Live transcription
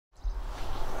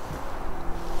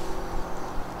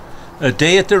A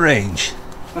day at the range.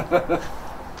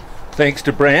 Thanks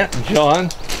to Brant and John.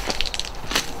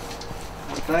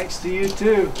 Thanks to you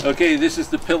too. Okay, this is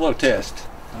the pillow test.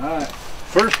 Alright.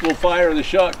 First we'll fire the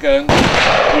shotgun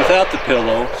without the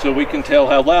pillow so we can tell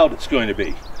how loud it's going to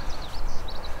be.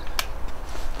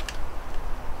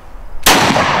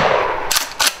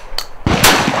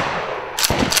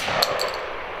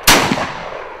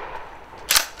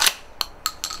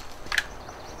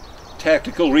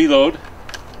 Tactical reload.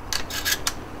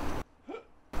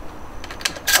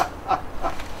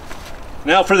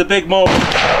 Now for the big moment.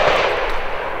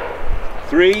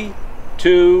 3,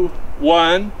 2,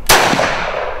 1.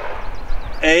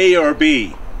 A or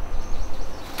B?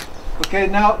 Okay,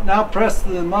 now press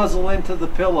the muzzle into the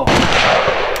pillow.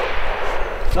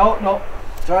 No,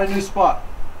 try a new spot.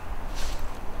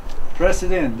 Press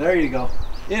it in, there you go.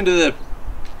 Into the,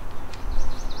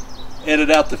 edit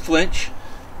out the flinch.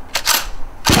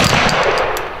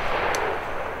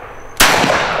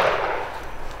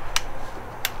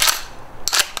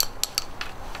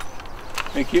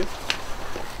 Thank you.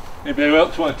 Anybody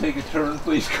else want to take a turn,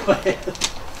 please go ahead.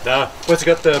 Now, once you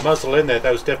got the muzzle in there,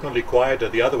 that was definitely quieter.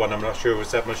 The other one, I'm not sure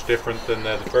was that much different than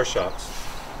the first shots.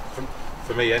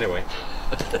 For me, anyway.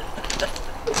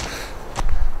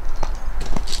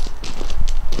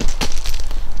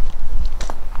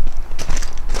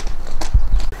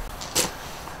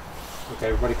 Okay,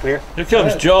 everybody clear? Here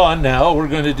comes John now. We're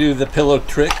going to do the pillow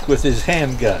trick with his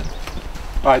handgun.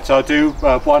 Alright, so I'll do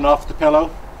one off the pillow.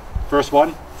 First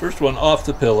one. First one off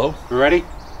the pillow. You ready?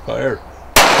 Fire.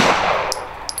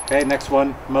 Okay, next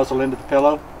one, muzzle into the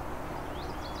pillow.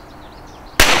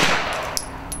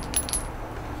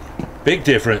 Big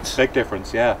difference. Big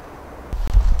difference, yeah.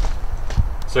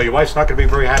 So your wife's not going to be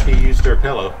very happy you used her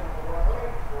pillow.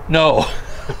 No.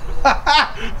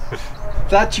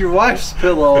 That's your wife's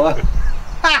pillow, huh?